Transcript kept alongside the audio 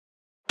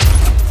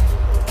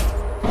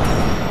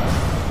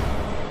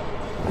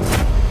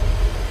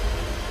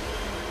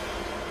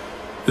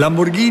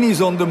Lamborghini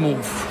is on the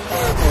move.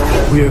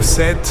 We have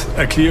set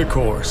a clear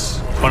course.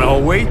 On our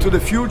way to the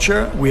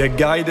future, we are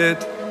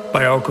guided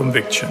by our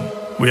conviction.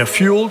 We are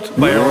fueled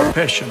by our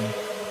passion.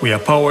 We are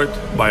powered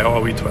by our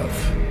V12.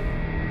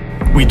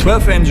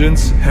 V12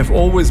 engines have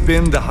always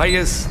been the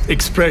highest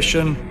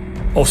expression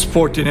of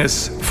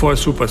sportiness for a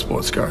super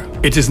sports car.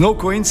 It is no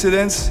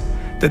coincidence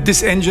that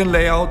this engine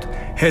layout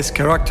has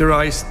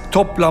characterized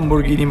top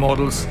Lamborghini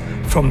models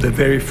from the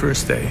very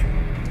first day.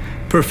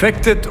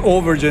 Perfected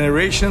over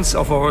generations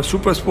of our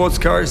super sports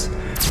cars,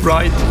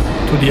 right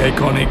to the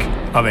iconic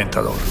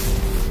Aventador.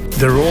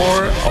 The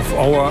roar of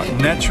our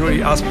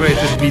naturally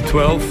aspirated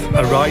V12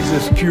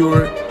 arises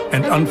pure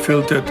and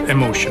unfiltered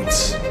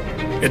emotions.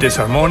 It is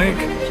harmonic,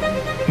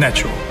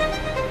 natural,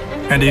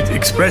 and it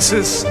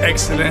expresses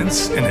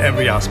excellence in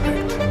every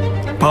aspect.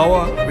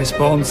 Power,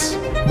 response,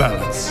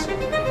 balance.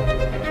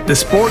 The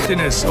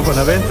sportiness of an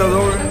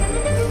Aventador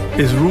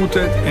is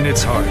rooted in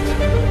its heart.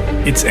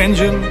 Its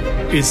engine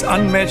is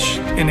unmatched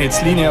in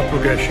its linear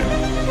progression.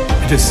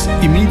 It is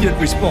immediate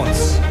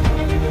response,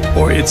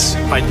 or its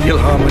ideal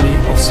harmony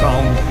of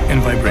sound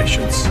and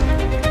vibrations.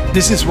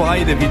 This is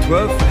why the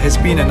V12 has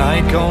been an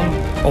icon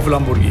of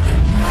Lamborghini.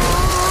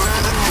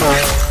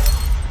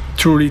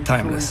 Truly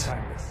timeless.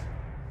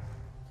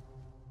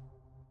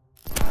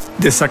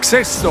 The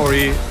success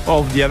story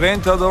of the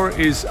Aventador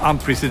is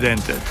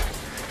unprecedented.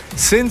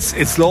 Since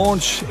its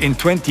launch in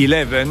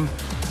 2011,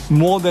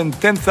 more than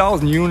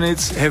 10,000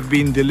 units have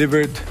been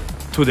delivered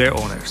to their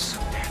owners.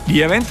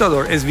 The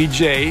Aventador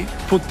SVJ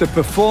put the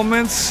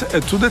performance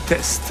to the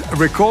test,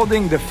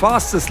 recording the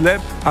fastest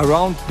lap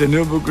around the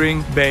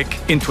Nürburgring back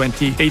in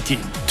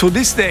 2018. To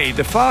this day,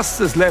 the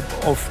fastest lap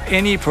of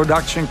any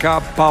production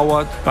car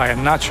powered by a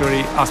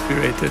naturally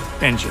aspirated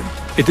engine.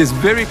 It is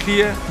very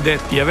clear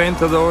that the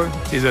Aventador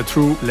is a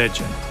true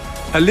legend,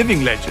 a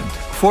living legend.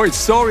 For its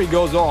story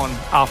goes on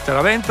after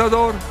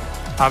Aventador,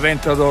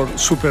 Aventador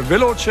Super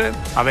Veloce,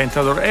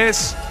 Aventador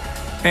S,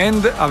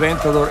 and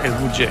Aventador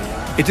SVJ.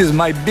 It is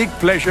my big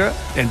pleasure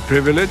and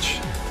privilege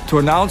to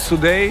announce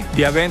today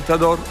the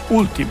Aventador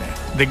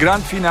Ultimae, the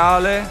grand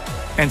finale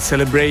and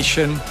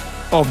celebration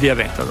of the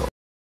Aventador.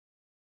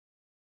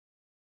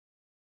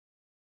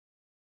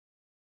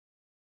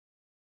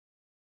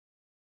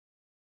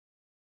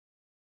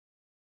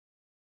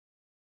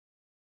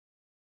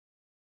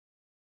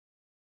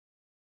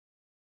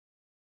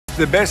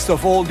 The best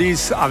of all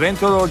these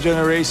Aventador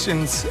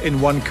generations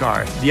in one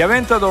car. The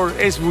Aventador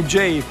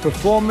SVJ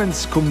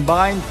performance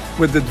combined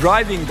with the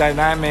driving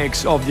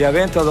dynamics of the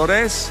Aventador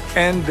S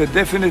and the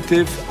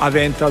definitive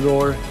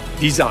Aventador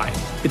design.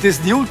 It is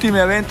the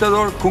Ultimae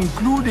Aventador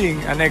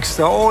concluding an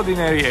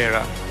extraordinary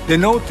era,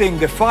 denoting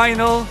the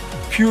final,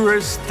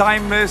 purest,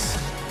 timeless,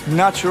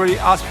 naturally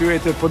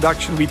aspirated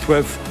production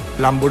V12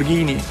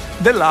 Lamborghini,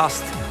 the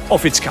last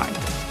of its kind.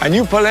 A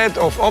new palette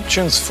of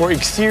options for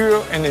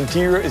exterior and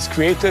interior is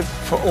created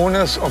for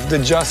owners of the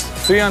just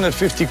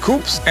 350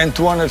 coupes and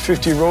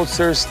 250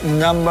 roadsters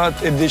numbered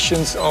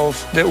editions of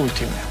the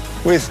Ultimae.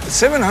 With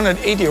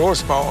 780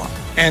 horsepower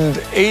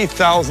and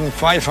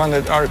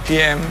 8,500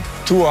 RPM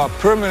to a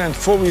permanent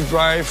four-wheel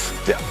drive,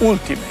 the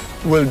Ultimae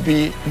will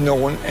be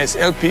known as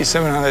LP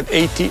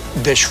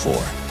 780-4.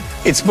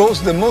 It's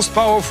both the most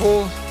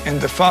powerful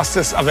and the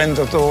fastest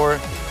Aventador,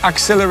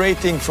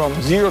 accelerating from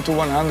 0 to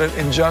 100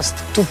 in just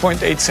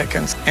 2.8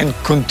 seconds and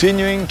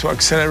continuing to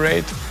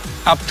accelerate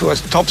up to a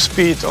top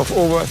speed of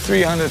over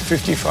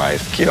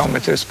 355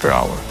 kilometers per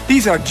hour.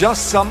 These are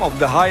just some of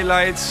the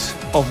highlights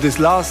of this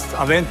last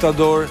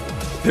Aventador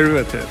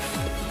derivative.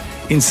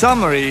 In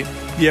summary,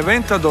 the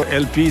Aventador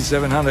LP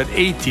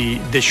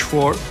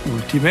 780-4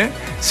 Ultimae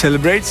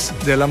celebrates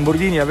the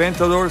Lamborghini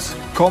Aventador's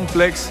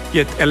complex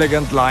yet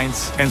elegant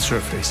lines and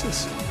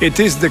surfaces. It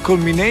is the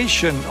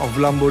culmination of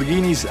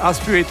Lamborghini's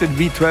aspirated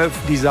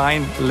V12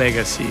 design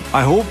legacy.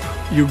 I hope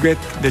you get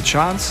the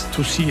chance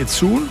to see it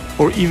soon,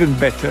 or even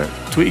better,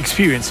 to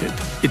experience it.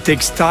 It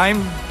takes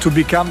time to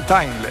become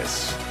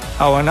timeless.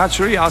 Our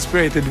naturally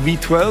aspirated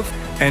V12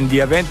 and the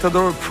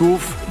Aventador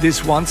prove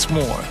this once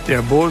more. They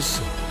are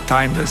both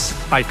timeless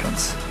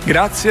icons.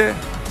 Grazie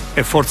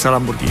e forza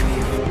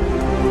Lamborghini.